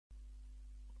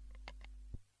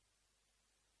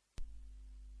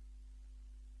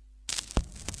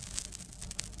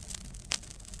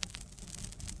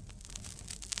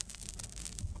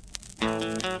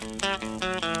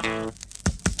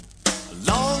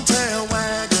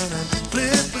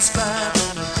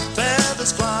flapping and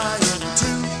feathers flying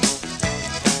too.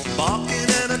 Barking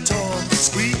and a talk,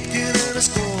 squeaking and a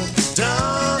squawk,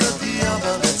 down at the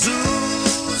alphabet zoo,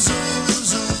 zoo,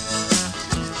 zoo.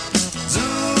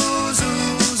 Zoo, zoo,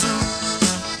 zoo.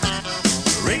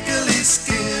 Wrinkly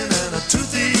skin and a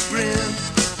toothy grin,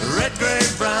 red, gray,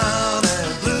 brown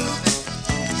and blue.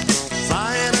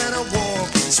 Flying and a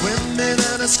walking, swimming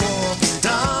and a squawking,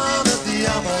 down at the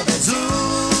alphabet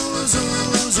zoo,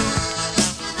 zoo, zoo.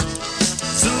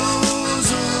 Zoo,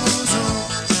 zoo, zoo.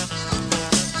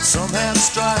 Some have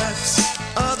stripes,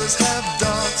 others have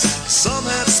dots. Some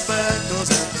have speckles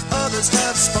and others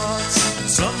have spots.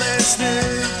 Some may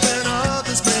sniff and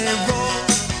others may roar.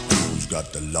 Who's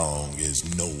got the longest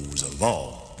nose of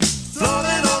all?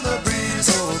 Floating on the breeze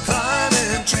or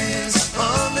climbing trees,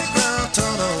 underground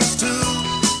tunnels too.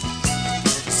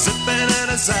 Zipping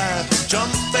and a zap,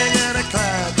 jumping and a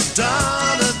clap,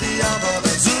 down at the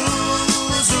alphabet zoo,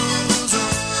 zoo, zoo.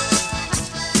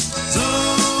 Zoo,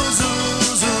 zoo,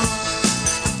 zoo.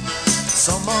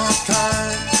 Some are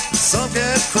kind, some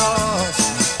get cross,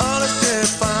 others get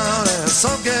found and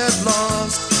some get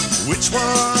lost. Which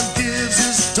one gives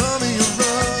his tummy a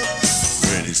rub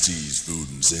when he sees food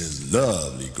and says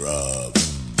lovely grub?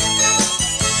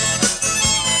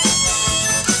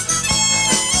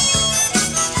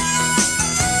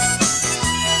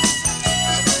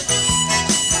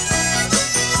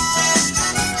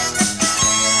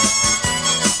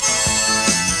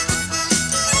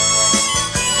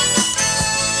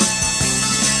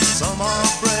 Some are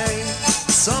brave,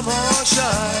 some are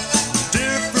shy,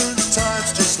 different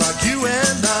types just like you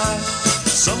and I.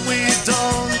 Some we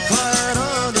don't quite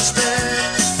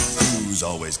understand. Who's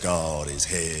always got his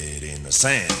head in the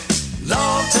sand?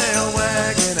 Long tail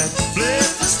wagging and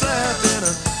flippers flapping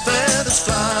and feathers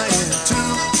flying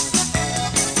too.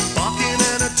 Barking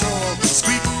and a talking,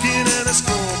 squeaking and a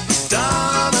squawk,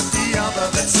 down at the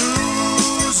alphabet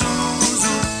zoo, zoo,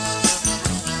 zoo.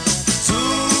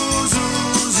 Zoo, zoo,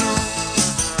 zoo.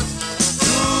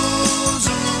 Zoo,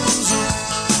 zoo, zoo.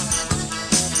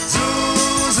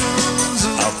 Zoo, zoo,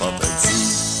 zoo. Alphabet zoo.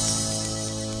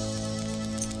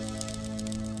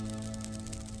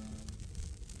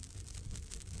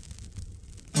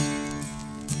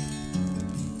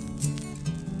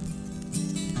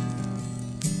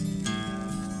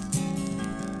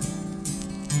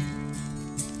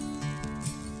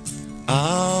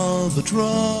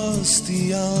 Albatross,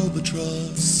 the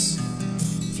albatross,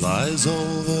 flies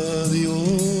over the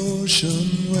ocean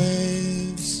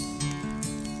waves,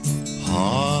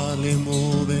 hardly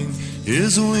moving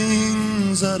his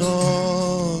wings at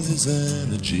all his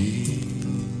energy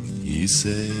he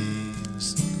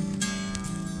saves.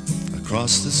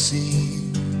 Across the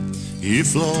sea he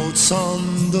floats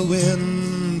on the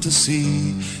wind to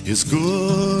see his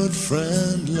good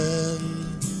friend land.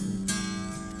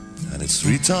 And it's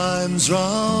 3 times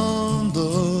round the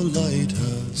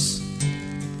lighthouse,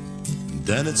 and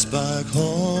then it's back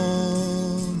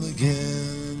home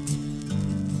again.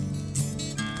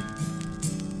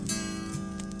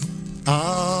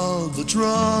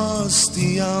 Albatross,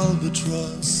 the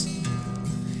albatross,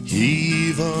 he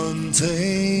even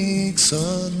takes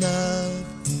a nap.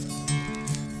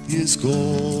 His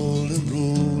golden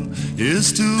rule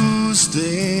is to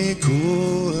stay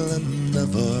cool and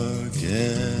never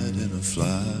get in a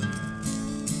flap.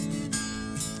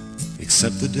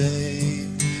 Except the day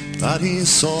that he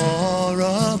saw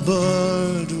a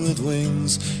bird with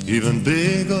wings even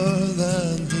bigger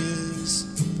than his.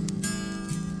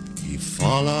 He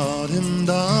followed him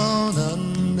down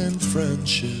and in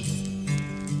friendship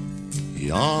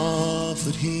he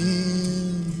offered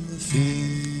him the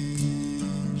fish.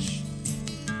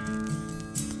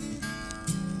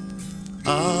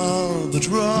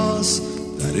 Albatross,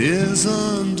 that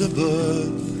isn't a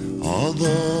bird,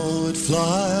 although it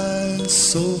flies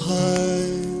so high.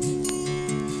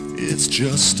 It's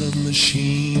just a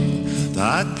machine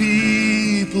that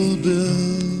people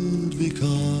build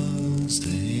because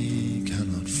they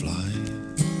cannot fly.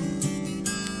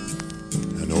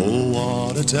 And oh,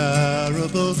 what a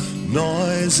terrible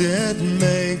noise it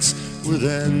makes with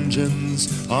engines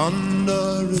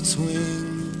under its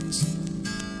wings.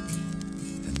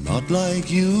 Not like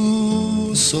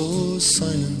you, so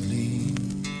silently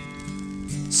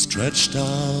stretched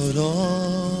out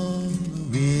on the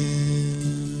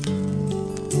wind.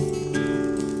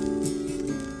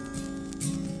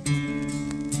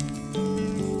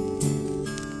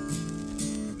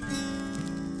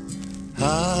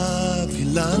 Happy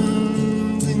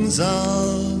landings,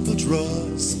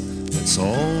 Albatross, it's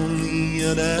only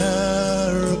an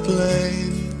aeroplane.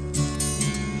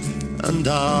 And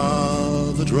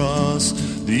Albatross,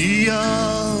 The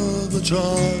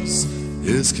Albatross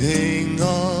is king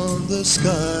of the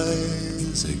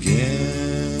skies again.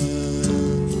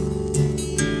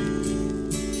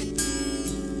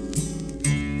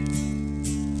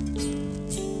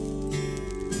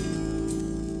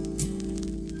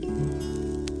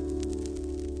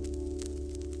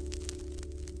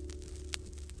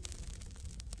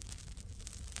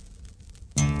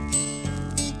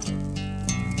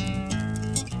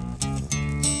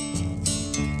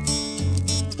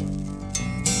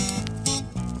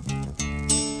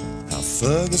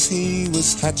 Fergus, he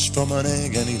was hatched from an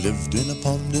egg, and he lived in a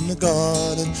pond in the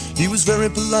garden. He was very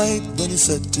polite when he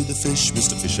said to the fish,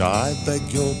 Mr. Fish, I beg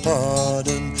your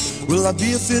pardon. Will I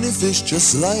be a finny fish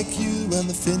just like you? And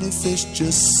the finny fish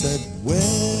just said,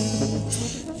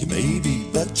 well, you may be,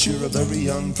 but you're a very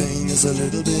young thing. It's a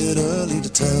little bit early to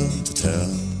tell,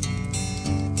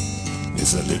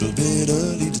 It's a little bit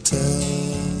early to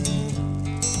tell.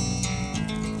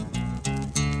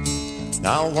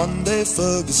 Now one day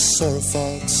Fergus saw a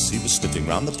fox. He was sniffing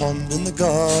round the pond in the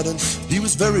garden. He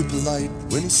was very polite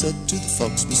when he said to the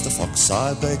fox, Mr. Fox,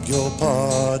 I beg your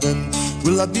pardon.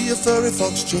 Will I be a furry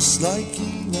fox just like you?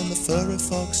 And the furry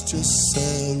fox just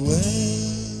said,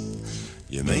 well,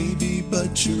 you may be,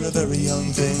 but you're a very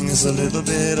young thing. It's a little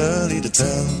bit early to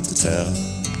tell,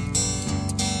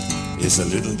 It's a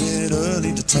little bit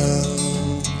early to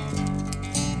tell.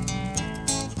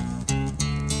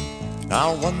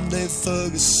 Now one day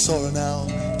Fergus saw an owl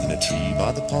in a tree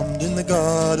by the pond in the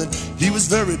garden. He was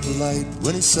very polite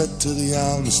when he said to the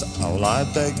owl, Mr. Owl, I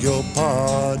beg your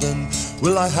pardon.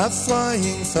 Will I have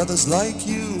flying feathers like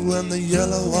you? And the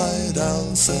yellow-eyed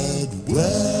owl said,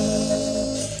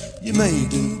 well, you may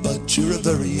do, but you're a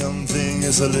very young thing.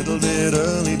 It's a little bit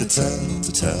early to tell,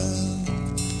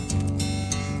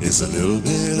 It's a little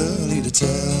bit early to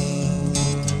tell.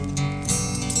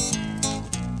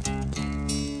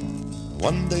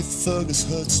 One day Fergus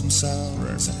heard some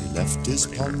sounds, and he left his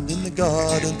pond in the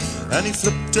garden, and he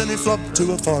flipped and he flopped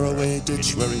to a faraway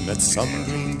ditch where he met some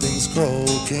green things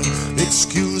croaking.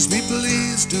 Excuse me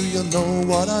please, do you know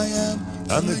what I am?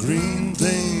 And the green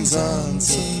things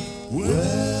answered,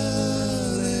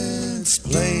 well, it's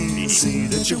plain to see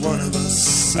that you're one of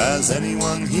us, as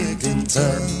anyone here can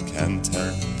tell,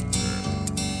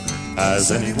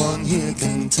 as anyone here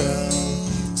can tell.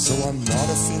 So I'm not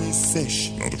a finny fish,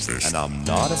 and I'm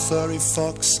not a furry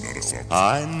fox.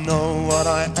 I know what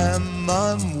I am,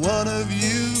 I'm one of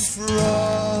you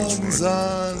frogs.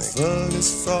 I'm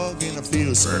Fergus Frog, and I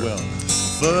feel so well.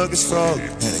 Fergus Frog,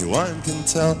 anyone can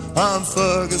tell. I'm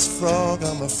Fergus Frog,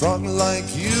 I'm a frog like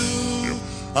you.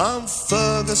 I'm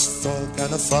Fergus Frog,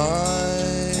 and a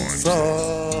fine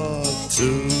frog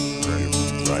too.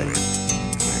 Right.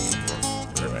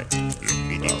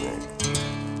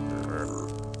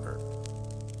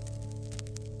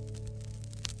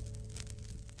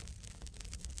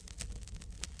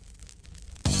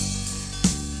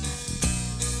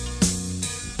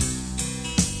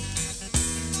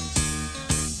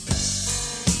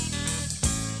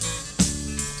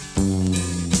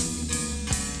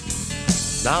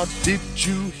 Now did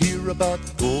you hear about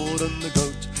Gordon the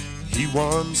goat? He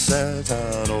once sent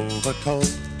an overcoat,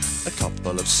 a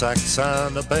couple of sacks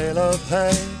and a bale of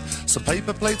hay, some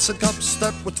paper plates and cups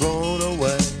that were thrown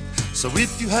away. So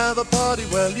if you have a party,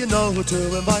 well, you know who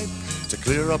to invite to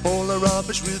clear up all the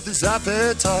rubbish with his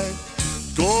appetite.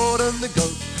 Gordon the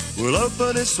goat will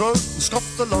open his throat and scoff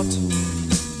the lot.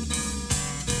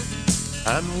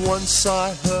 And once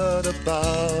I heard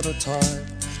about a time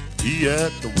he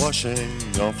ate the washing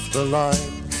off the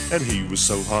line, and he was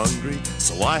so hungry,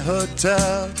 so I heard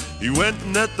tell, he went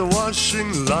and ate the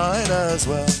washing line as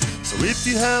well. So if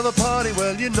you have a party,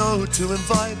 well, you know who to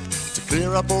invite to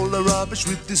clear up all the rubbish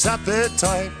with his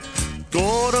appetite.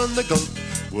 Gordon the goat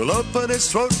will open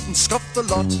his throat and scoff the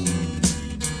lot.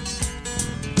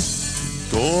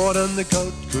 Gordon the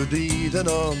goat could eat an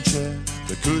armchair,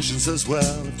 the cushions as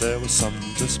well, if there was some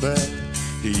to spare.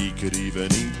 He could even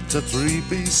eat a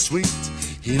three-piece sweet.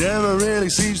 He never really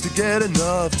seems to get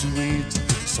enough to eat.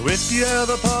 So if you have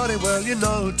a party, well, you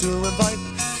know who to invite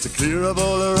to clear up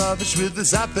all the rubbish with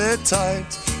his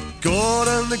appetite.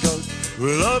 Gordon the goat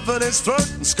will open his throat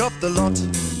and scoff the lot.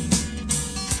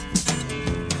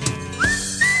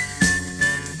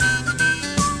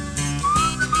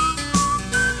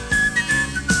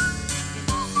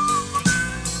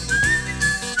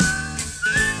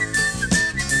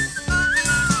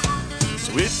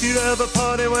 If you have a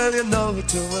party, well, you know who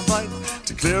to invite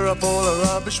to clear up all the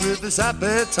rubbish with his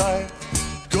appetite.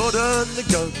 Gordon the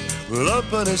goat will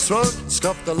open his throat and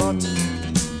scoff the lot.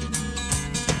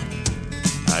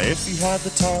 Now if you have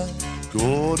the time,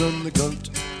 Gordon the goat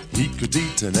He could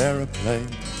eat an aeroplane,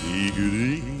 he could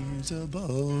eat a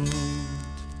boat.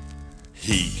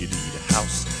 He could eat a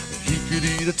house, he could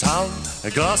eat a town.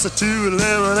 A glass or two of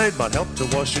lemonade might help to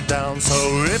wash it down. So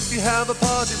if you have a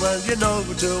party, well, you know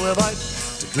who to invite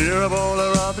to clear up all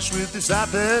the rubbish with his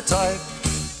appetite.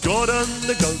 Gordon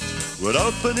the goat would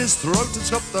open his throat and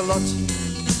scrub the lot.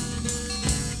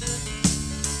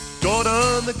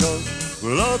 Gordon the goat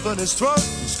will open his throat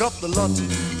and scrub the lot.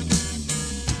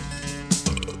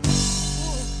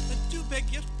 Oh, I do beg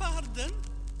your pardon.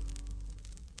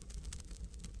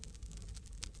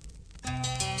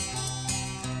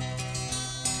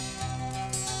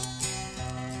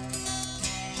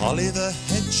 Ollie the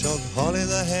hedgehog,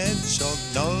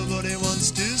 nobody wants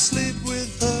to sleep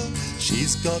with her.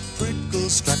 She's got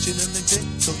prickles scratching and they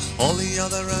tickle all the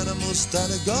other animals that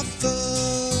have got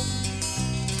fur.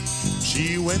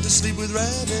 She went to sleep with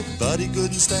Rabbit, but he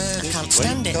couldn't stand it. I can't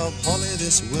stand it. Wake up, Holly,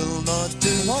 this will not do.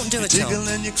 It won't do you at all. tickle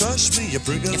and you crush me, you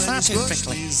prickle You're and far you too squash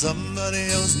prickly. me. Somebody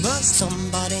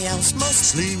else must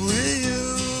sleep with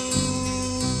you.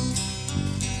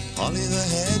 Ollie the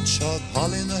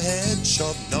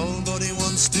hedgehog, nobody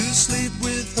wants to sleep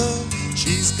with her.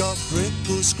 She's got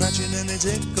prickles scratching and they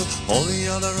tickle all the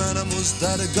other animals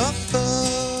that have got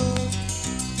fur.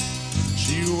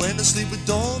 She went to sleep with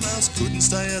Dormouse, couldn't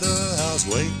stay at her house.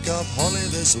 Wake up, Holly,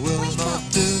 this will not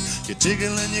do. You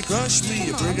tickle and you crush me,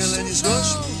 you prickle and you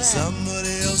squash me.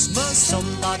 Somebody else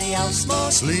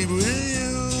must sleep with you.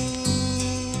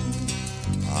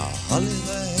 Holly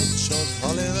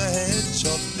the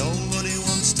hedgehog, nobody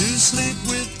wants to sleep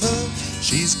with her.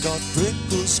 She's got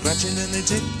prickles scratching and they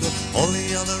tickle all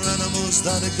the other animals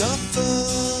that have got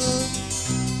fur.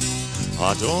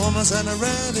 A dormouse and a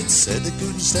rabbit said they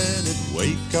couldn't stand it.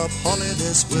 Wake up, Holly,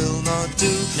 this will not do.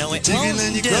 No, you it tickle won't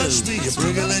and you do. crush me, you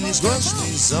prickle and you squash me.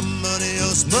 Somebody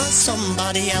else must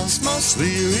sleep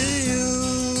with you.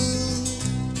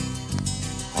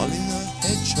 Ollie the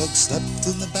hedgehog slept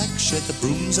in the back shed. The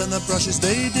brooms and the brushes,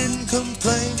 they didn't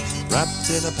complain. Wrapped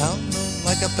in a pounder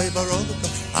like a paper overcoat,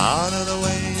 out of the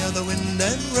way of the wind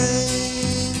and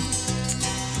rain.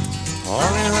 Ollie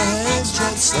the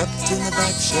hedgehog slept in the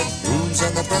back shed. Brooms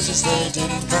and the brushes, they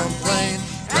didn't complain.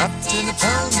 Wrapped in a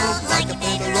pounder like a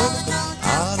paper overcoat,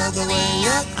 out of the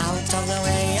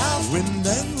way of wind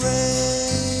and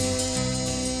rain.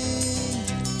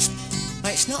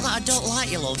 Well, it's not that I don't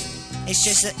like you, love. It's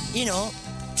just that, you know,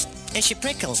 it's your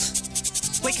prickles.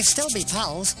 We can still be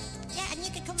pals. Yeah, and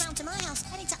you can come round to my house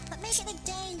anytime, but make it the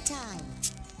daytime.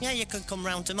 Yeah, you could come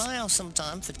round to my house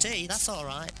sometime for tea, that's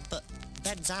alright, but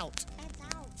bed's out. Bed's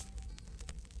out.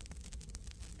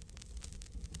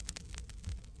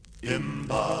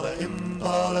 Impala,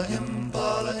 Impala,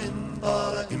 Impala,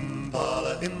 Impala,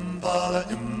 Impala, Impala,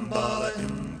 Impala,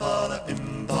 Impala,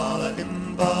 Impala,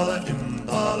 Impala,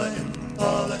 Impala,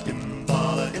 Impala,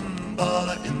 Impala,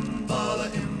 Impala, Impala,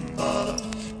 Impala.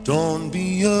 Don't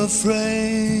be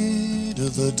afraid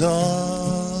of the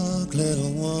dark,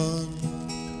 little one.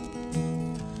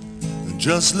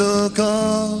 Just look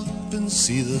up and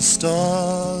see the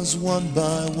stars one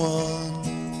by one.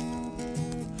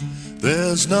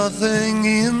 There's nothing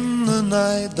in the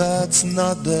night that's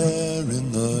not there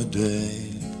in the day.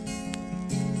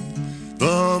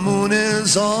 The moon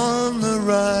is on the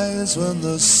rise when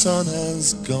the sun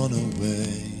has gone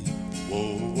away.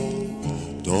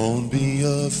 Don't be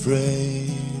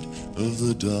afraid of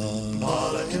the dark.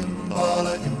 Impala,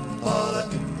 Impala, Impala,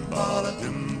 Impala,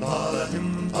 Impala,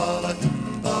 Impala,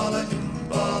 Impala,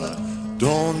 Impala.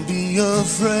 Don't be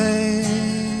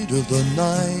afraid of the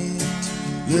night,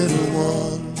 little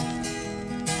one.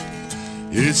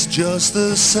 It's just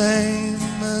the same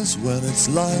as when it's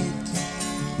light,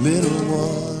 little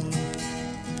one.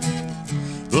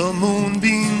 The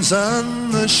moonbeams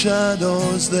and the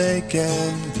shadows, they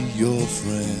can be your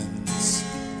friends.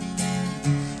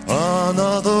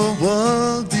 Another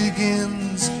world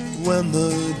begins when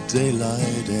the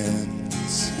daylight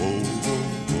ends.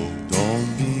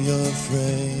 Don't be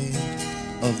afraid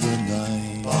of the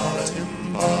night. Impala,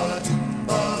 Impala,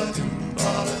 Impala,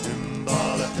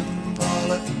 Impala,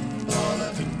 Impala,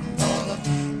 Impala, Impala.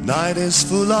 Night is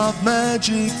full of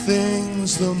magic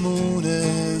things. The moon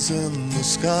is in the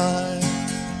sky.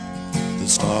 The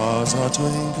stars are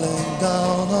twinkling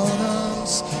down on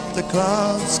us. The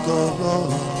clouds go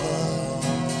rolling by.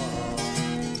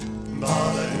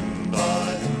 Impala,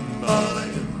 Impala, Impala,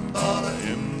 Impala,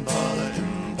 Impala,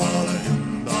 Impala,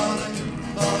 Impala,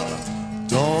 Impala.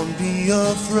 Don't be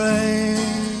afraid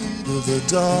of the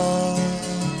dark,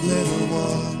 little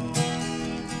one.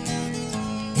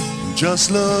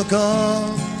 Just look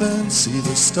up and see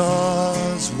the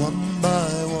stars one by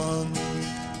one.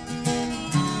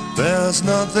 There's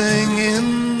nothing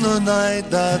in the night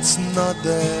that's not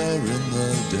there in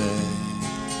the day.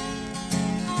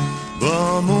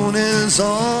 The moon is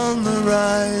on the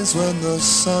rise when the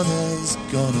sun has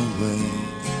gone away.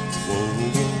 Whoa,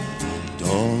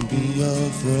 don't be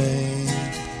afraid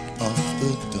of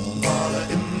the dark. Impala,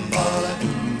 impala,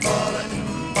 impala,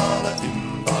 impala,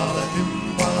 impala,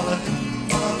 impala,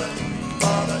 impala,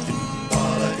 impala,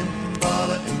 impala,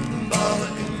 impala,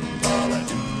 impala,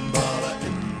 impala,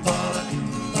 impala, impala,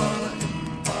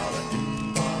 impala,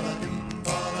 impala, impala,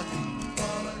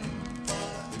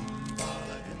 impala,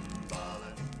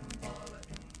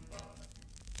 impala.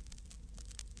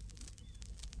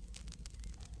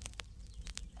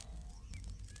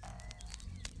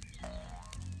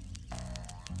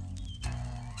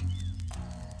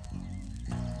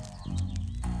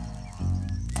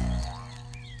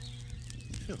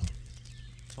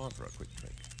 Time for a quick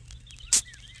drink.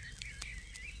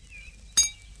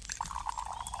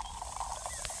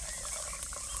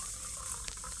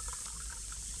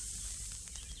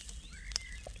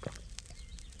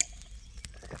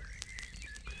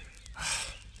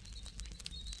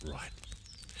 Right.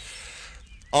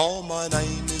 Oh, my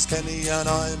name is Kenny and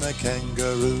I'm a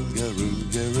kangaroo, garoo,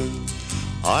 garoo.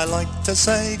 I like to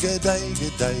say good day,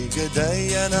 good day, good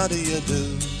day, and how do you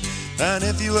do? And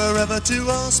if you were ever to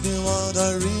ask me what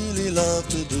I really love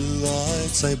to do,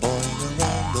 I'd say boing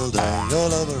around all day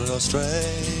all over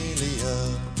Australia.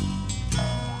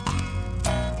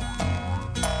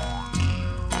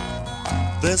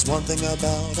 There's one thing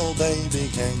about old baby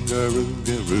kangaroo,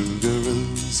 garoo,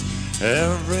 garoos.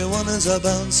 Everyone is a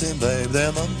bouncing babe,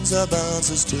 their mums are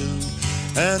bouncers too.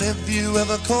 And if you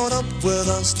ever caught up with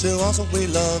us to ask what we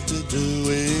love to do,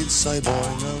 we'd say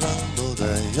boing around all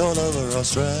day all over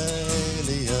Australia.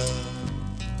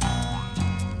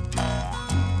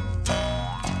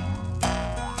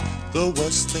 The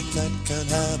worst thing that can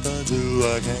happen to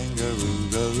a kangaroo,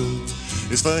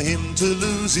 garoo, is for him to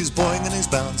lose his boing and his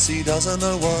bounce. He doesn't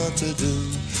know what to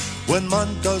do. When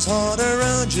mud goes hard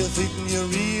around your feet and you're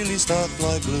really stuck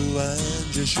like glue,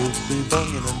 and you should be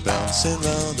boinging and bouncing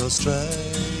round Australia.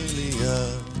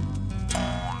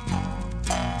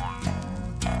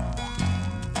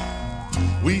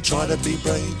 We try to be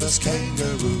brave as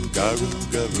kangaroo, garoo,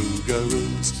 garoo,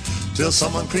 garoos, till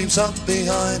someone creeps up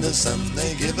behind us and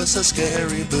they give us a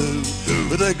scary boo.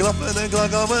 With a glop and a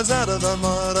glug I was out of the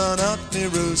mud and out me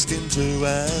rooskin too,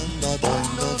 and I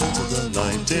boinged off into the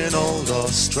night in old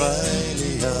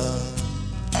Australia.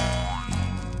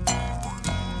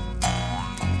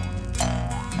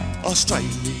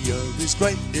 Australia is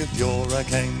great if you're a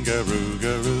kangaroo,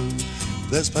 garoo.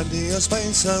 There's plenty of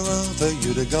space around for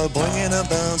you to go boinging and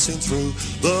bouncing through.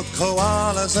 The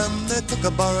koalas and the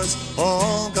kookaburras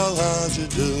all go how'd you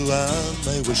do, and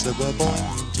they wish they were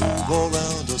boinging to go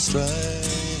around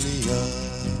Australia.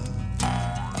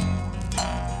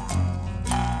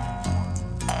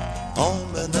 Oh,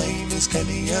 my name is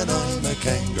Kenny and I'm a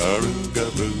kangaroo,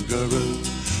 garoo, garoo.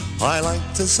 I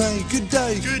like to say good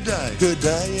day, good day, good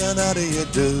day, and how do you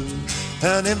do?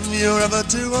 And if you're ever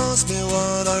to ask me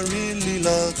what I really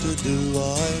love to do,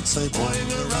 I'd say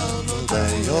boing around all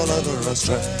day all over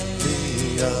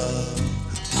Australia.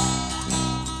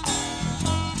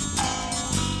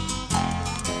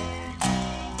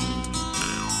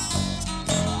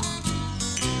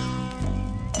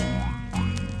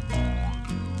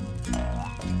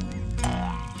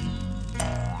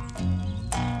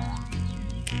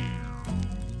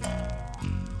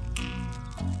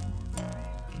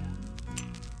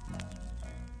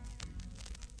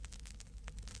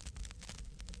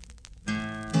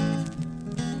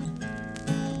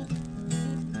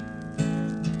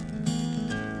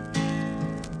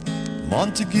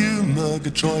 Montague,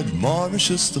 Murgatroyd,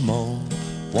 Maurice the Mole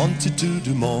wanted to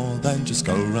do more than just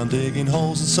go round digging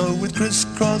holes, and so with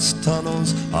crisscross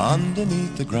tunnels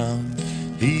underneath the ground,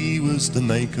 he was the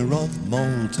maker of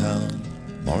Mole Town,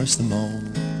 Maurice the Mole.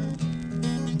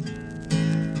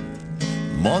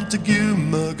 Montague,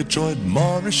 Murgatroyd,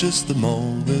 Maurice the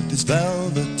Mole, with his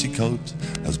velvety coat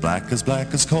as black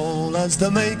as coal, as the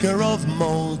maker of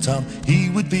Mole Town, he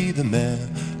would be the mayor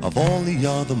of all the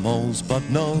other moles, but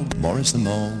no, Maurice the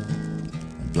Mole,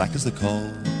 black as the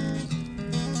coal.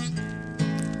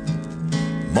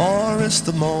 Maurice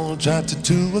the Mole chatted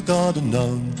to a god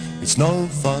unknown, it's no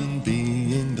fun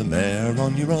being the mayor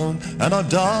on your own, and I've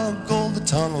dug all the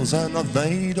tunnels and I've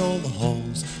made all the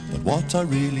holes, but what I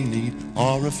really need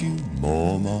are a few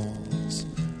more moles.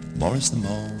 Maurice the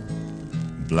Mole,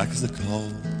 black as the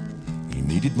coal, he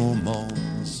needed more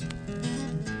moles.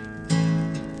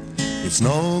 It's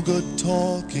no good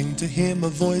talking to him, a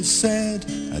voice said,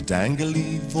 a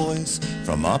dangly voice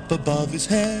from up above his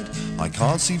head. I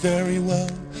can't see very well,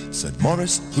 said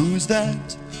Maurice, who's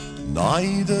that?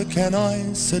 Neither can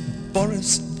I, said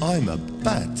Boris, I'm a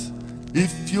bat.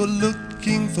 If you're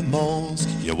looking for moles,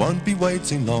 you won't be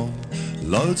waiting long.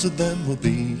 Loads of them will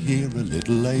be here a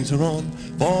little later on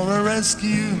for a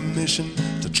rescue mission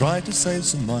to try to save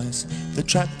some mice. They're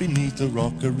trapped beneath a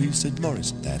rockery, said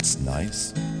Maurice, that's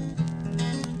nice.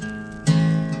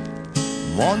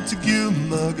 Montague,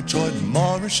 Murgatroyd,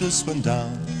 Mauritius went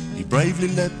down. He bravely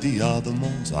led the other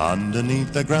moles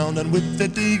underneath the ground, and with their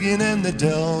digging and their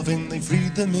delving, they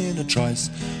freed them in a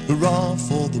trice. Hurrah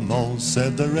for the moles,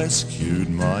 said the rescued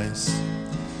mice.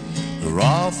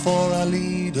 Hurrah for our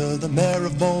leader, the mayor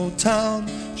of Mole Town,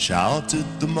 shouted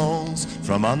the moles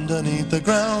from underneath the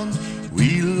ground.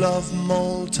 We love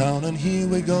Mole Town and here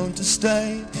we're going to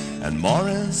stay, and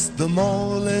Maurice the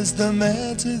Mole is the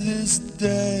mayor to this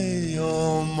day.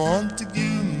 Oh,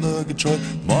 Montague, Murgatroyd,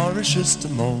 Mauritius the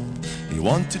Mole, he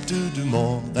wanted to do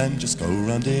more than just go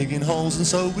round digging holes, and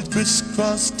so with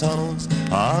crisscross tunnels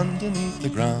underneath the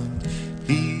ground,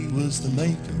 he was the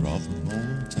maker of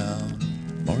Mole Town.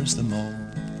 Maurice the Mole,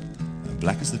 and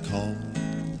black as the coal,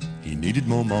 he needed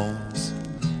more moles,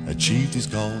 achieved his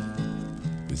goal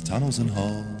with tunnels and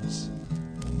holes.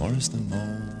 Oh, Maurice the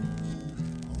Mole,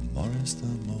 oh, Maurice the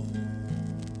Mole.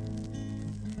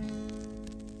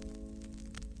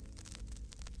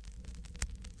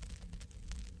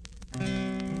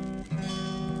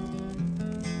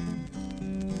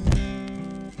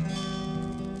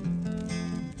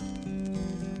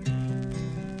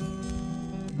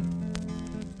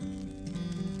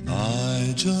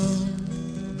 Nigel,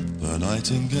 the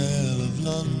nightingale of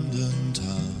London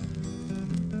town.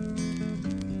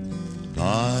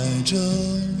 Nigel,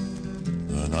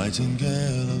 the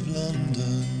nightingale of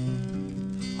London.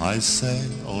 I say,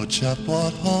 oh chap,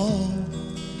 what ho,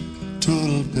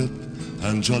 toodle-pip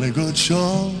and jolly good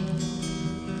show.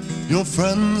 Your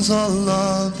friends all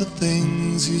love the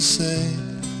things you say,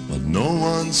 but no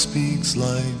one speaks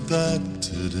like that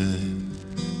today,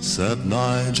 said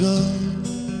Nigel,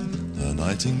 the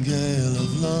nightingale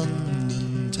of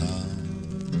London town.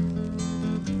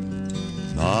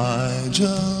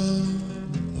 Nigel,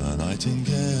 the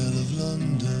nightingale of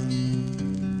London.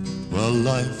 Well,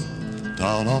 life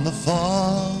down on the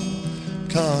farm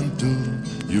can't do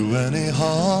you any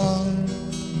harm,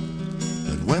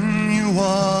 but when you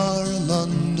are a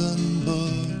London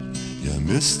bird, you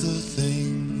miss the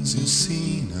things you've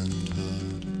seen and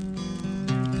heard.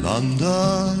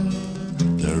 London,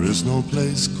 there is no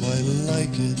place quite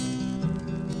like it.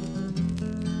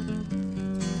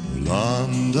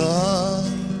 London,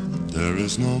 there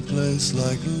is no place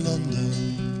like London.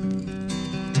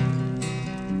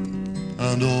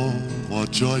 And oh,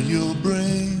 what joy you'll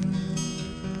bring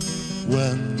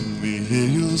when we hear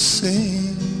you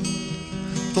sing.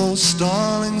 Those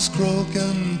starlings croak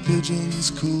and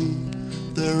pigeons coo,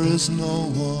 there is no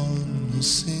one who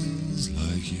sings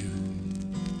like you.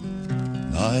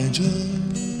 Nigel,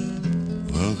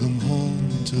 welcome home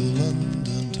to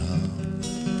London town.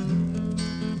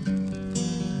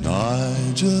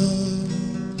 Nigel,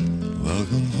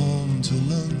 welcome home to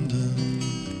London.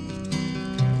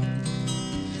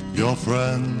 Your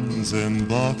friends in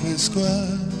Berkeley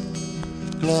Square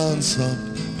glance up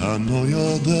and know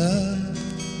you're there.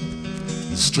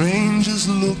 The strangers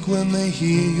look when they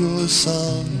hear your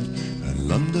sound, and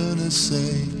Londoners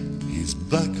say he's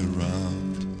back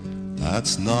around.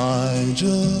 That's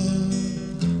Nigel,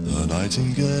 the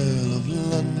nightingale of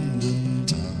London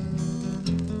town.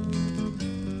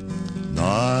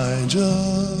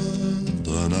 Nigel,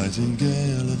 the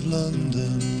nightingale of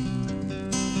London.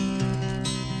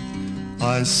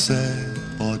 I say,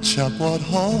 oh chap, what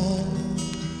ho,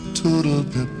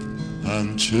 toodle-pip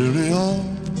and cheerio.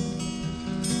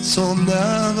 So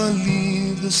never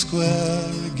leave the square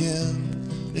again,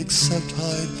 except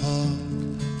Hyde Park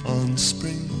on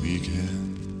spring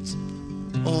weekends.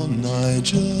 Oh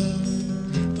Nigel,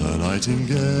 the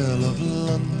nightingale of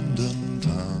London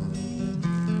town.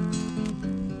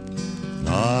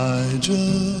 Nigel,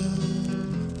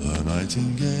 the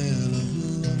nightingale of London.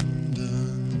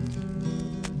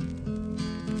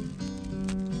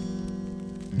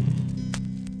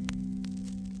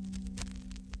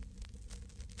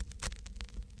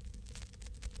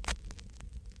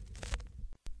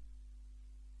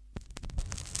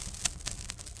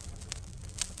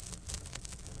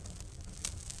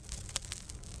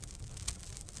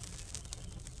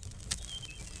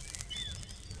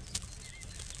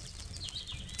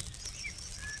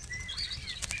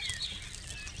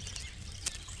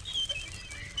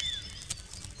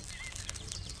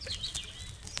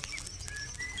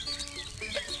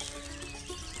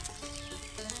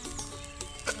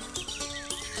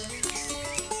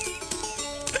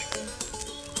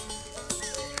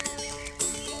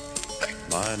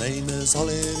 My name is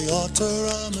Ollie the Otter,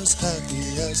 I'm as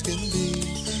happy as can be.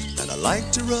 And I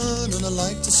like to run, and I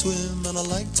like to swim, and I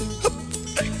like to hop.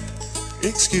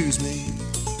 Excuse me.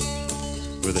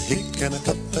 With a hick and a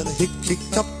cup and a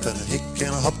hick-hick-cup and a hick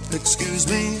and a hop, excuse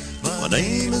me. My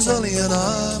name is Ollie and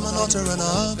I'm an otter and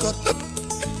I've got hop.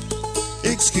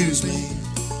 Excuse me.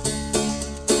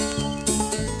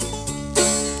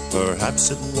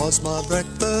 Perhaps it was my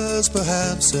breakfast,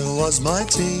 perhaps it was my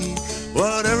tea.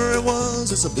 Whatever it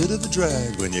was, it's a bit of a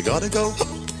drag when you gotta go hop.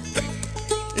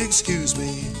 Excuse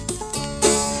me.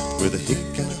 With a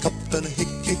hick and a cup and a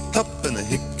hick-hick-cup and a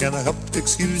hick and a hop,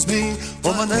 excuse me.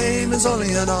 Well, my name is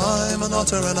Ollie and I'm an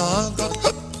otter and I've got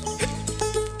hop.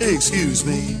 Excuse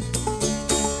me.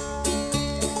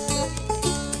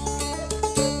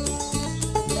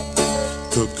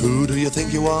 Cuckoo, do you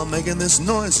think you are making this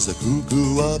noise? It's a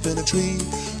cuckoo up in a tree.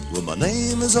 Well, my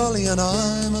name is Ollie and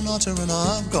I'm an otter and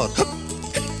I've got hop.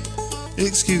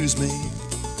 Excuse me.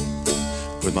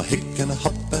 With my hick and a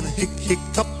hop and a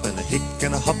hick-hick-cup and a hick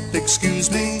and a hop, excuse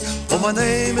me. Oh, my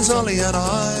name is Ollie and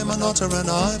I'm an otter and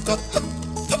I've got hop.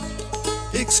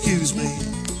 Excuse me.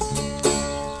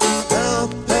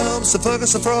 Help, help, Sir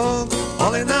Fergus the Frog.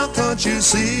 Ollie, now can't you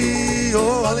see?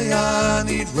 Oh, Ollie, I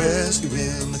need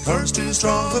rescuing. The current's too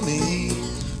strong for me.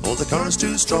 Oh, the current's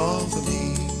too strong for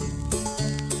me.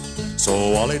 So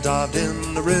Ollie dived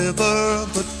in the river,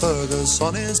 put Fergus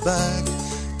on his back.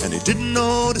 And he didn't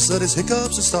notice that his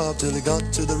hiccups had stopped till he got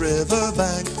to the river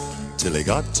bank. Till he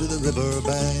got to the river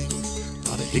bank.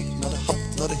 Not a hick, not a hop,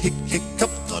 not a hick-hick-cup,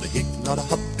 not a hick, not a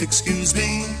hop, excuse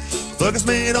me. Fergus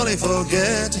made Ollie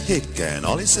forget to hick, and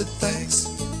Ollie said thanks,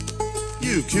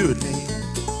 you cured me.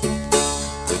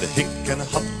 With a hick and a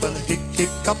hop and a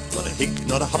hick-hick-cup, not a hick,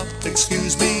 not a hop,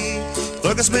 excuse me.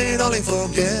 Fergus made Ollie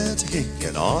forget to hick,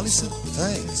 and Ollie said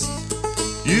thanks,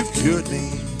 you've cured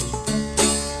me.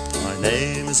 My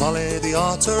name is Ollie the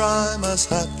Otter, I'm as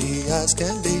happy as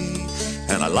can be.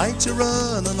 And I like to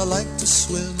run, and I like to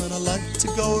swim, and I like to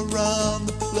go around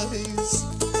the place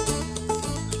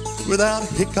without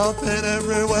hiccuping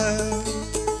everywhere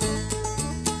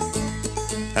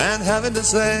and having to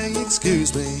say,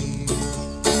 excuse me.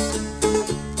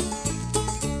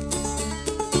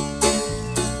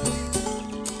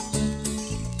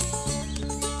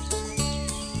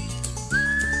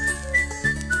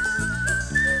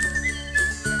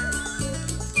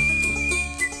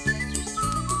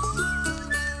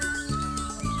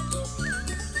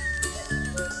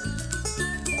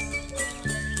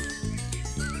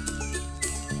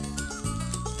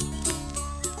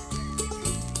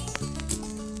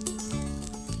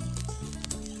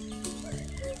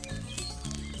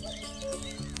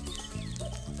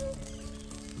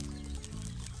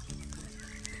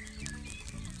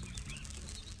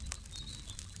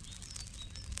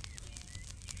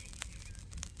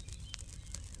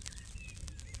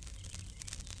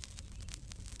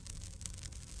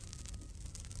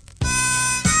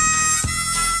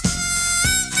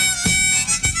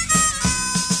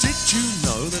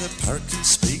 Parrot can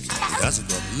speak, he hasn't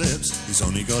got lips, he's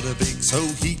only got a beak, so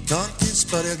he can't kiss,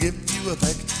 but he'll give you a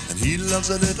peck. And he loves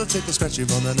a little tickle, scratch him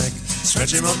on the neck,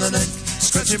 scratch him on the neck,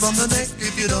 scratch him on the neck.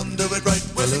 If you don't do it right,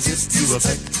 well, he'll give you a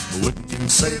peck. Wouldn't you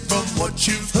say from what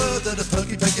you've heard that a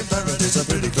perky pecking parrot is a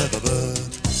pretty clever bird?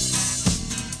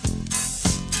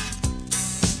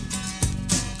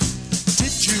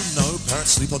 Did you know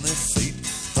parrots sleep on their feet?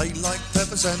 They like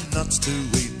peppers and nuts to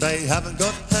eat. They haven't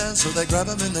got hands, so they grab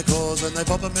them in their claws, and they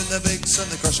pop them in their beaks, and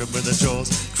they crush them with their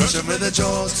jaws. Crush them with their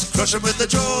jaws, crush them with their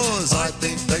jaws. I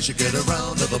think they should get a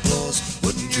round of applause.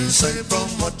 Wouldn't you say from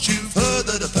what you've heard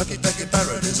that a perky pecking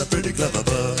parrot is a pretty clever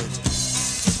bird?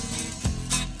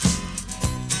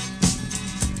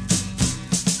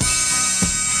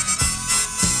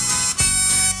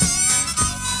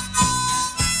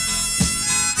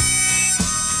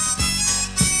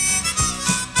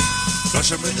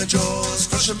 Crush 'em in the jaws,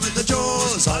 crush 'em in the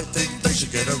jaws. I think they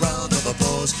should get a round of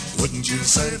applause. Wouldn't you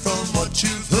say from what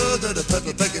you've heard that a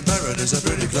pepper pecking parrot is a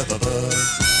pretty clever bird?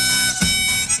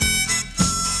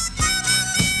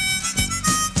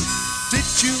 Did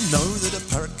you know that a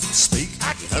parrot can speak?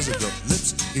 He hasn't got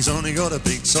lips, he's only got a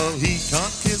beak, so he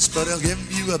can't kiss, but he'll give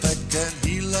you a peck. And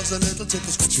he loves a little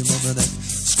tickle, scratch him on the neck,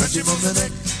 scratch him on the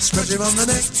neck, scratch him on the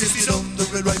neck. If you don't do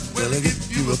it right, well, he'll give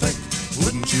you a peck.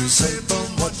 Wouldn't you say from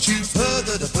what you've heard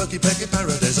that a perky pecking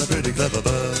parrot is a pretty clever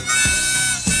bird?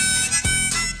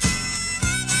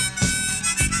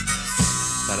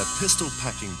 That a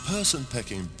pistol-packing,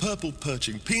 person-pecking,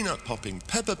 purple-perching, peanut-popping,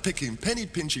 pepper-picking,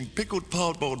 penny-pinching, pickled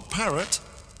cardboard parrot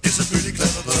is a pretty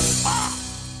clever bird. Ah!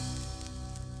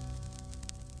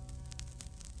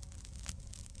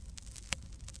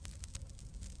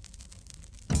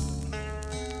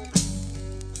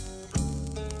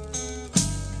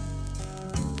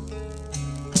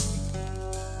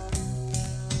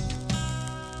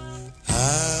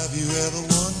 ever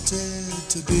wanted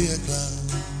to be a clown?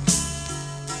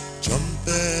 Jump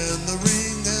in the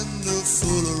ring and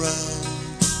fool around.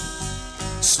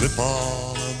 Slip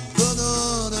on a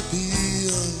banana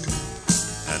peel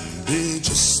and be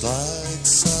just like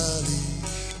Sally,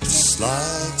 just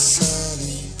like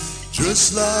Sally,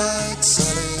 just like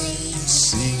Sally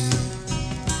Seal.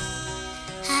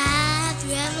 Have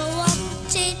you ever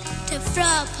wanted to throw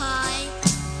a pie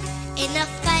in the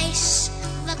face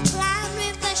of a clown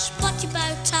with a spotty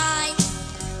bow tie?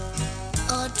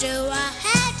 Or do a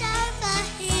head over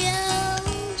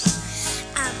heels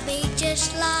and be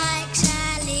just like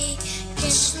Sally,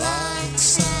 just like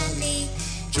Sally,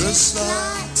 just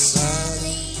like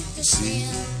Sally the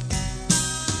Seal?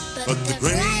 But the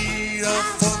great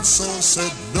Alfonso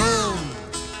said no,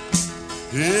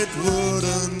 it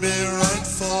wouldn't be right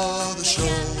for the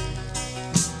show.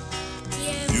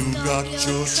 You got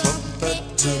your trumpet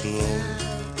to blow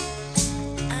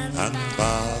and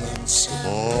balance the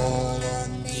ball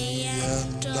on the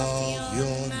end of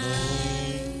your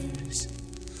nose.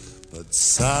 But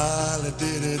Sally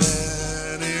did it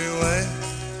anyway,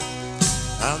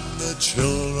 and the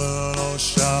children all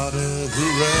shouted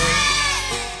hooray.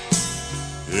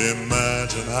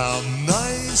 Imagine how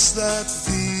nice that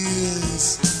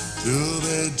feels to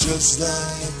be just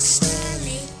like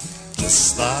Sally,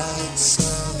 just like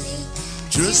Sally,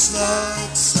 just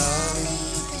like Sally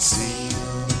the Seal.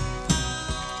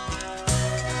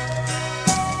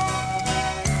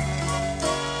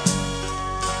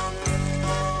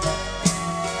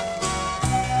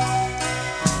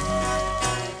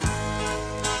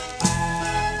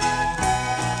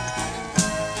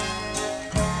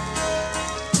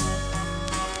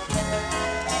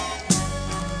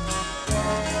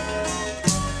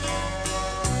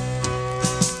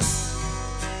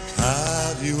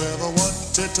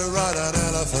 To ride an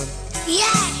elephant,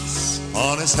 yes,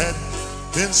 on his head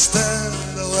instead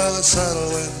of where the saddle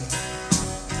went.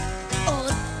 or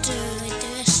do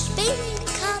a spinning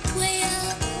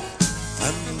cartwheel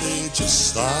And be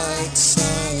just like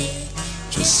Sally,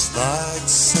 just like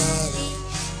Sally,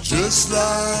 just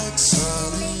like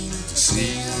Sally the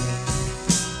Seal.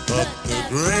 But the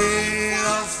great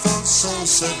Alfonso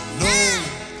said no,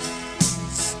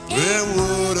 it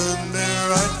wouldn't be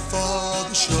right for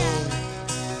the show.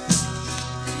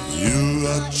 You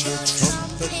got your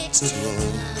trumpet to blow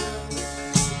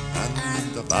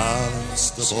and to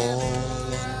balance the ball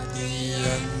on the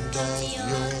end of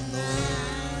your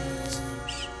nose.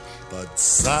 But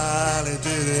Sally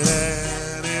did it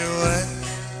anyway,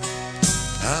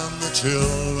 and the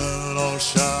children all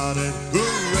shouted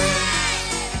hooray.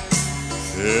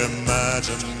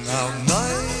 Imagine how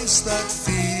nice that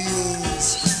feels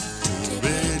to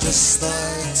be just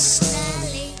like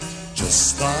Sally,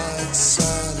 just like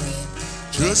Sally,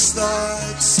 just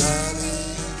like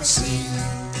Sally the Seal.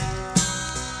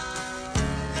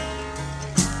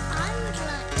 I would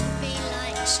like to be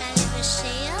like Sally the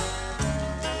Seal.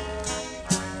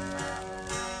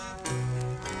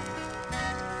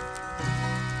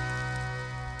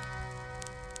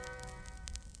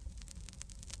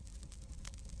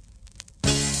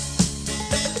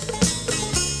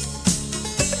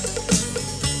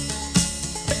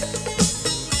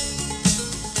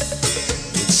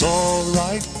 It's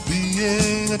alright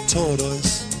being a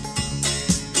tortoise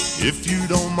if you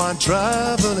don't mind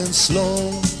traveling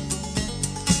slow.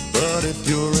 But if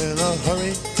you're in a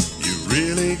hurry, you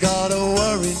really gotta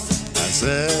worry, as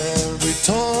every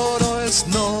tortoise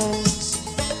knows.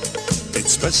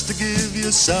 It's best to give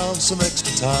yourself some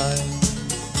extra time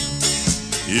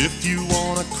if you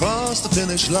wanna cross the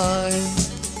finish line.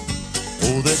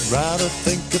 Oh, they'd rather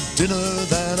think of dinner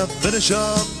than a finish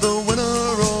of the winner.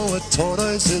 Oh, a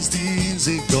tortoise is the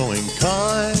easygoing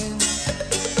kind.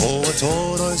 Oh, a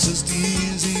tortoise is the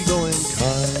easygoing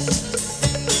kind.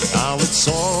 Now it's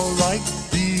alright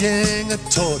being a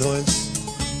tortoise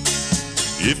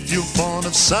if you're fond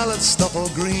of salad, stuff or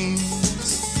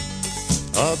greens.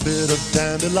 A bit of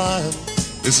dandelion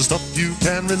is the stuff you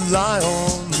can rely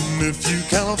on if you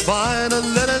cannot find a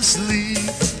lettuce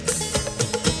leaf.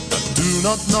 Do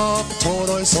not knock a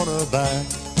tortoise on her back.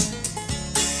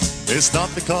 It's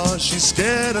not because she's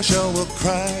scared her shell will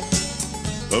crack,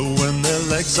 but when their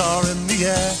legs are in the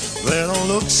air, they don't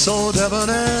look so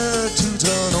debonair. To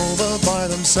turn over by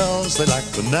themselves, they lack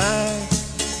the knack.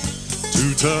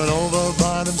 To turn over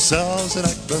by themselves, they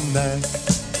lack the knack.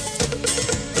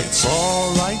 It's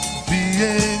alright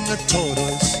being a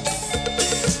tortoise.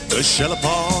 The shell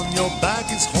upon your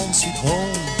back is home sweet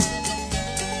home.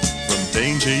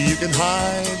 Danger you can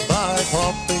hide by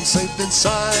popping safe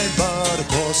inside, but of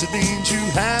course it means you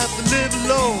have to live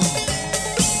alone.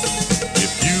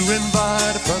 If you invite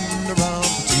friend around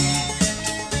for tea.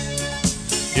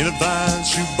 In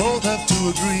advance you both have to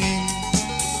agree.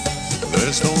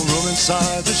 There's no room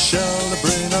inside the shell to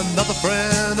bring another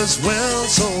friend as well.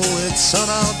 So it's an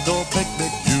outdoor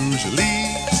picnic usually.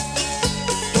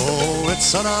 Oh,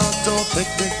 it's an outdoor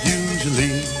picnic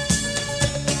usually.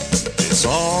 It's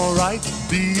alright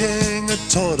being a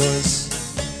tortoise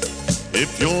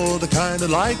if you're the kind that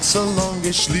likes a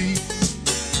longish sleep.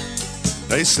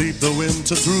 They sleep the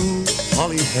winter through.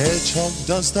 Ollie Hedgehog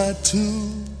does that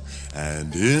too.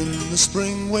 And in the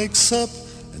spring wakes up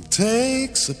and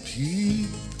takes a peep.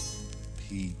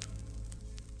 Peep.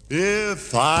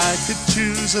 If I could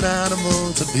choose an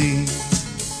animal to be,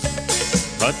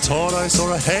 a tortoise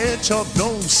or a hedgehog,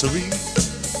 no siree.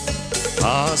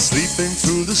 Sleeping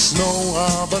through the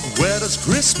snow, but where does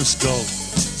Christmas go?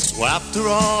 So after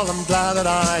all, I'm glad that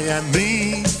I am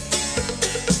me.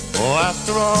 Oh,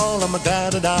 after all, I'm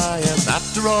glad that I am.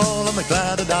 After all, I'm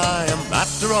glad that I am.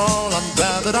 After all, I'm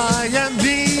glad that I am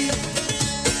me.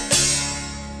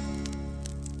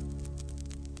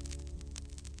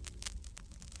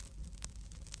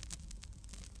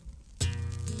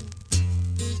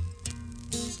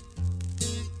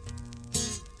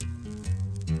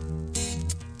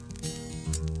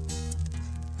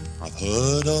 I've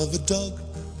heard of a dog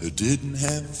who didn't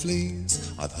have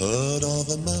fleas. I've heard of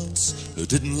a mouse who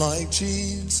didn't like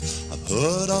cheese. I've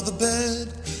heard of a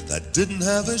bed that didn't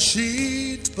have a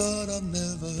sheet. But I've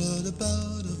never heard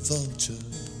about a vulture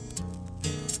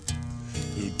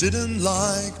who didn't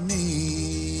like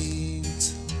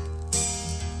meat.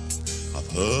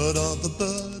 I've heard of the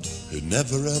bird who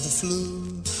never ever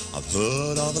flew. I've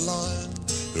heard of the lion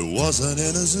who wasn't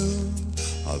in a zoo.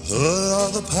 I've heard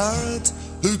of the parrot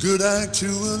who could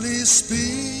actually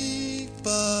speak,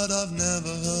 but I've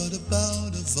never heard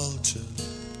about a vulture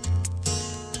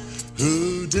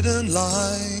who didn't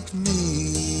like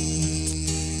meat.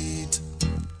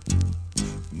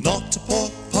 Not a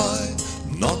pork pie,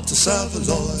 not a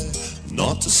saveloy,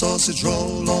 not a sausage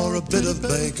roll or a bit of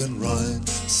bacon rind.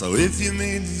 So if you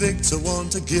meet Victor,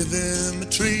 want to give him a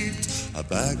treat, a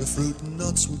bag of fruit and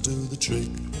nuts will do the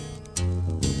trick.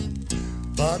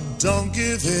 But don't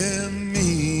give him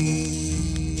meat.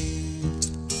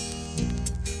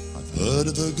 I've heard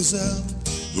of the gazelle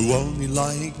who only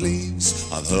like leaves.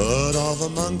 I've heard of a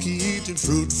monkey eating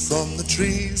fruit from the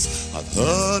trees. I've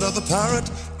heard of a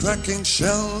parrot cracking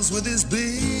shells with his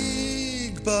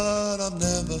beak. But I've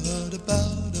never heard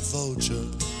about a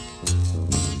vulture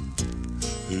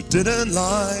who didn't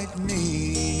like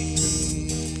meat.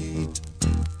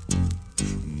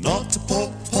 Not a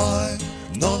pork pie,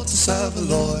 not a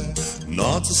saveloy,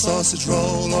 not a sausage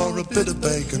roll or a bit of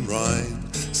bacon rind.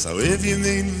 So if you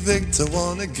meet Victor,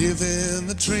 wanna give him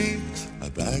a treat, a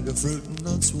bag of fruit and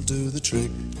nuts will do the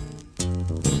trick.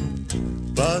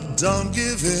 But don't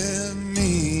give him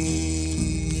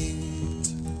meat.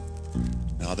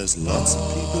 Now there's lots of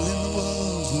people in the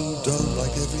world who don't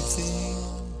like everything.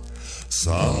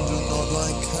 Some do not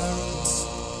like carrots,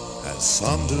 and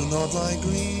some do not like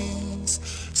greens.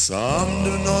 Some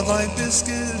do not like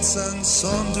biscuits and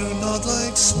some do not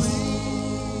like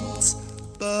sweets.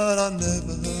 But I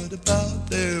never heard about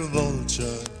their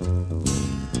vulture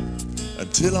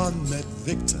until I met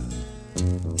Victor,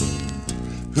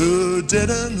 who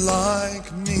didn't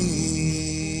like me.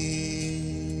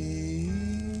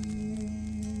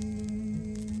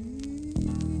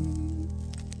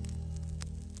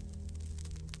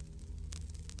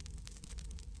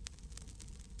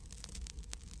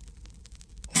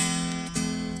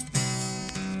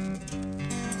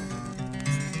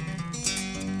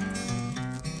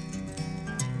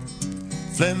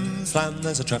 Flim flam,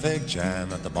 there's a traffic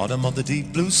jam at the bottom of the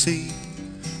deep blue sea.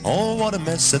 Oh, what a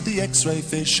mess, said the X-ray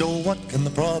fish. Oh, what can the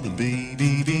problem be?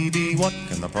 What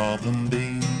can the problem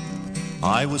be?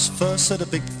 I was first, said a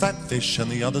big fat fish, and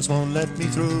the others won't let me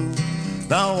through.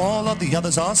 Now all of the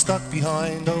others are stuck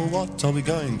behind. Oh, what are we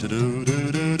going to do?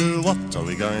 What are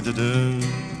we going to do?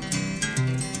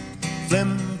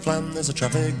 Flim flam, there's a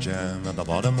traffic jam at the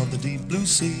bottom of the deep blue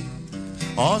sea.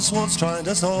 Oswald's trying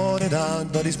to sort it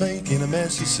out, but he's making a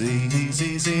mess, you see.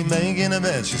 He's making a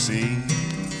mess, you see.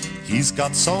 He's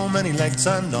got so many legs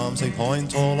and arms, they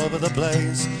point all over the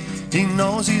place. He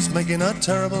knows he's making a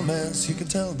terrible mess. You can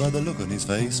tell by the look on his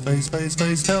face.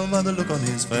 Tell by the look on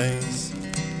his face.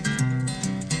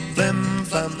 Flim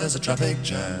flam, there's a traffic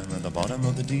jam at the bottom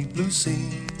of the deep blue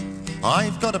sea.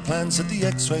 I've got a plan, said the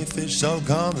X-ray fish, so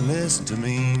come and listen to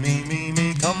me.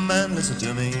 Come and listen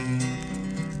to me.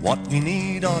 What we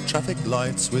need are traffic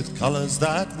lights with colours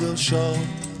that will show.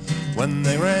 When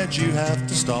they're red you have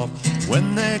to stop,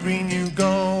 when they're green you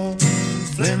go.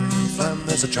 flim flam,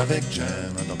 there's a traffic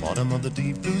jam at the bottom of the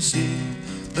deep blue sea.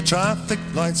 The traffic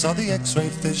lights are the X-ray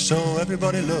fish, so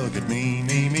everybody look at me,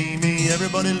 me, me, me,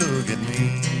 everybody look at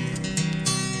me.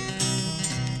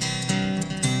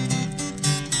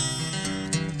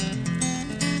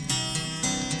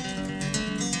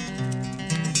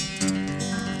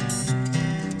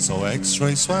 So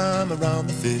X-ray swam around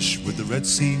the fish with the red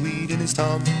seaweed in his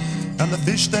tongue. And the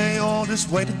fish, they all just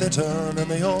waited their turn, and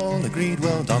they all agreed,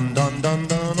 well done, done, done,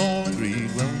 done, all agreed,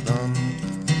 well done.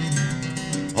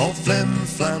 Oh, flim,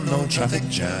 flam, no traffic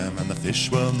jam, and the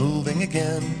fish were moving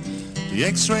again. The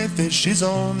X-ray fish is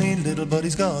only little, but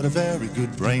he's got a very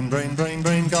good brain, brain, brain,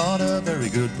 brain, got a very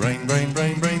good brain, brain,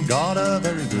 brain, brain, got a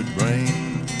very good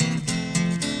brain.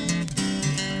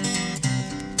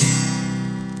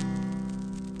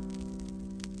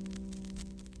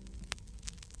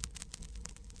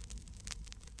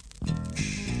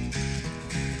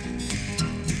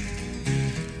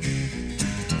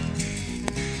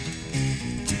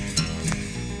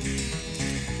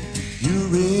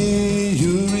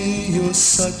 Yuri, you're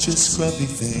such a scruffy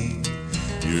thing.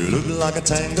 You look like a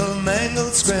tangled,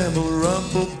 mangled, scrambled,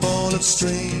 rumpled ball of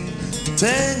string.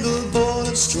 Tangled ball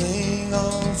of string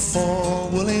on four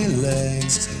woolly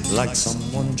legs, like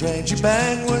someone dragged you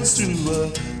backwards through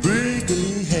a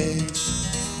prickly hedge.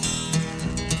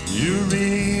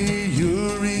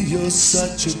 Yuri, you're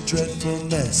such a dreadful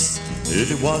mess.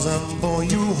 If it wasn't for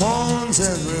you horns,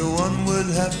 everyone would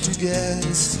have to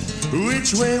guess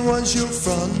which way was your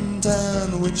front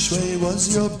and which way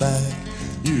was your back.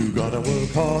 You gotta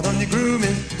work hard on your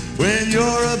grooming when you're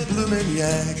a bloomin'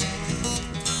 yak.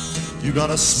 You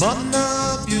gotta smarten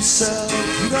up yourself,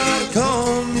 you gotta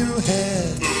comb your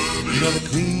hair, you gotta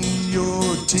clean your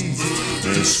teeth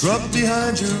and scrub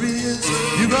behind your ears.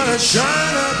 You gotta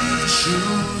shine up your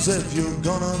shoes if you're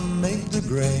gonna make the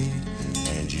grade.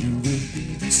 And you will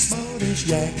be the smartest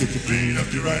yak if you clean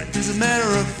up your act. As a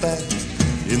matter of fact,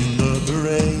 in the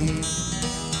parade,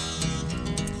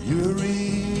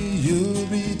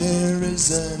 Yuri, there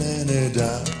isn't any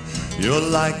doubt. You're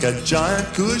like a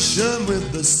giant cushion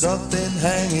with the stuffing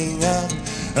hanging out.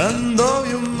 And though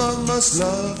your mom must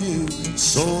love you,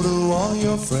 so do all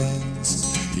your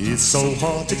friends. It's so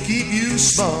hard to keep you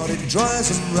smart, it drives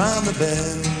them round the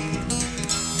bend.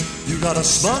 You gotta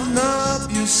smarten up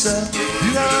yourself,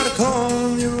 you gotta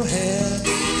comb your hair,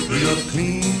 you gotta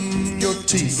clean your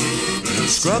teeth and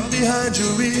scrub behind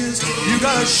your ears. You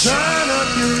gotta shine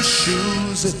up your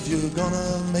shoes if you're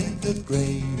gonna make the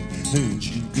grade. And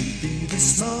you could be the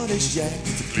smartest yak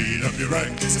if you clean up your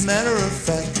act. As a matter of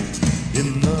fact,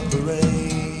 in the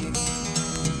parade.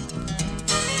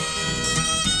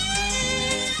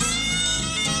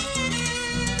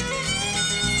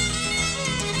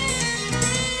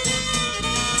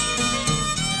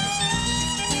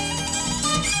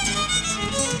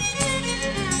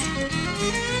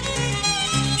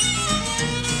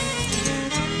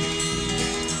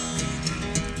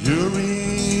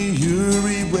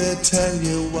 Yuri, we'll tell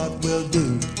you what we'll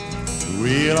do.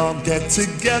 We'll all get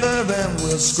together and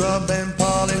we'll scrub and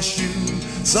polish you.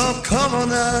 So come on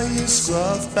now, you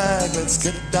scrub bag, let's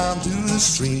get down to the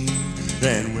stream.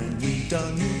 And when we're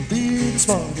done, you'll be the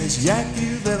smartest yak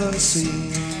you've ever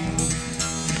seen.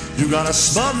 You gotta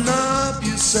smarten up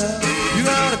yourself, you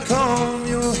gotta comb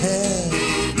your hair,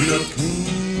 you gotta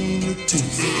clean your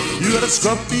teeth, you gotta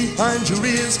scrub behind your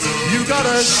ears, you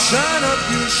gotta shine up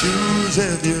your shoes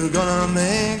if you're gonna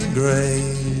make a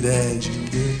grade. And you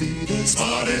will be the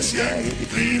smartest yak if you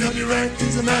clean up your act.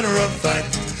 As a matter of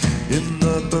fact, in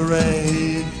the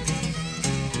parade.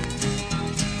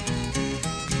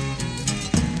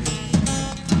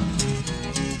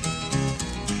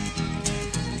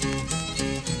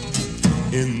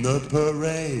 In the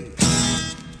parade.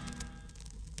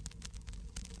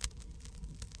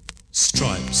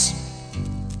 Stripes.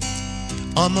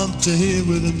 I'm up to here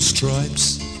with them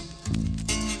stripes.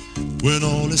 When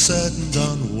all is said and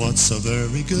done, what's so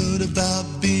very good about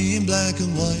being black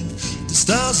and white? There's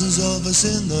thousands of us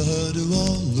in the herd who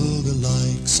all look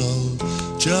alike. So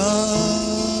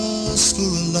just for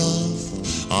a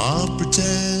laugh, I'll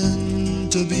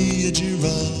pretend to be a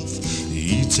giraffe,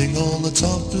 eating all the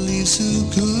top leaves. Who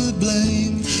could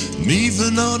blame me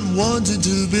for not wanting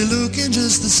to be looking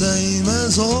just the same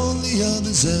as all the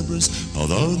other zebras?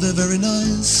 Although they're very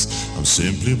nice, I'm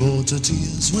simply bored to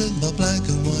tears with my black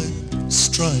and white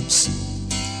stripes.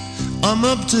 I'm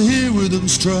up to here with them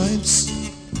stripes.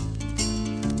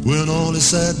 When all is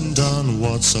said and done,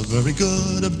 what's so very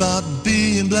good about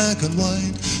being black and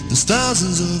white? There's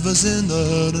thousands of us in the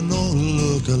herd and all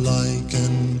look alike.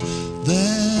 And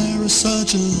there are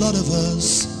such a lot of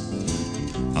us,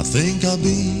 I think I'll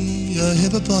be me a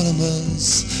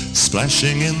hippopotamus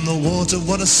splashing in the water.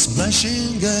 What a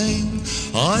splashing game.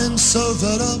 I'm so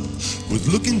fed up with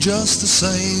looking just the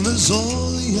same as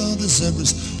all the other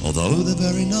zebras. Although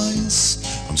they're very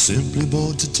nice, I'm simply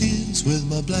bored to tears with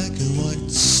my black and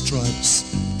white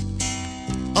stripes.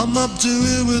 I'm up to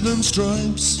here with them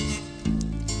stripes.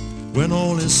 When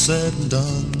all is said and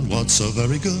done, what's so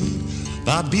very good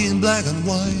about being black and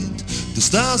white? There's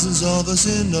thousands of us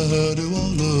in the herd who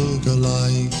all look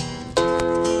alike.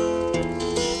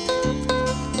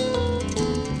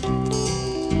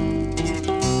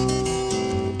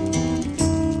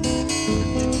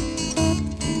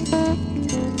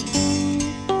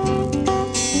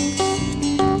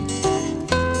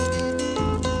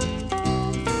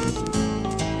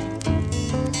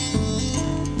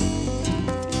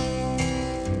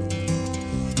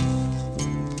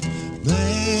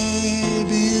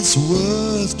 It's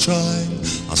worth trying.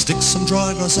 I'll stick some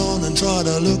dry grass on and try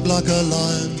to look like a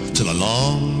lion, till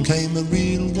along came a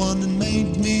real one and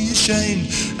made me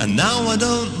ashamed. And now I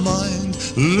don't mind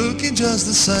looking just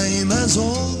the same as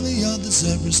all the other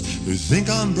zebras who think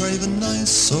I'm brave and nice.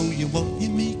 So you won't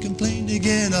hear me complain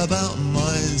again about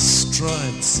my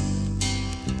stripes.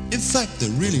 In fact, they're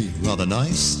really rather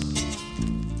nice.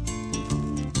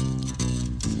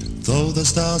 Though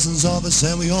there's thousands of us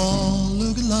and we all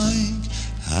look alike,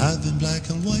 having black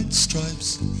and white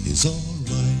stripes is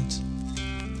alright.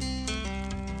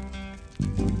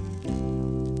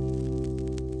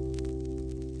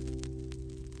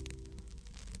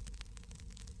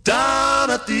 Down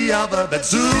at the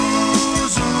Albatross Zoo,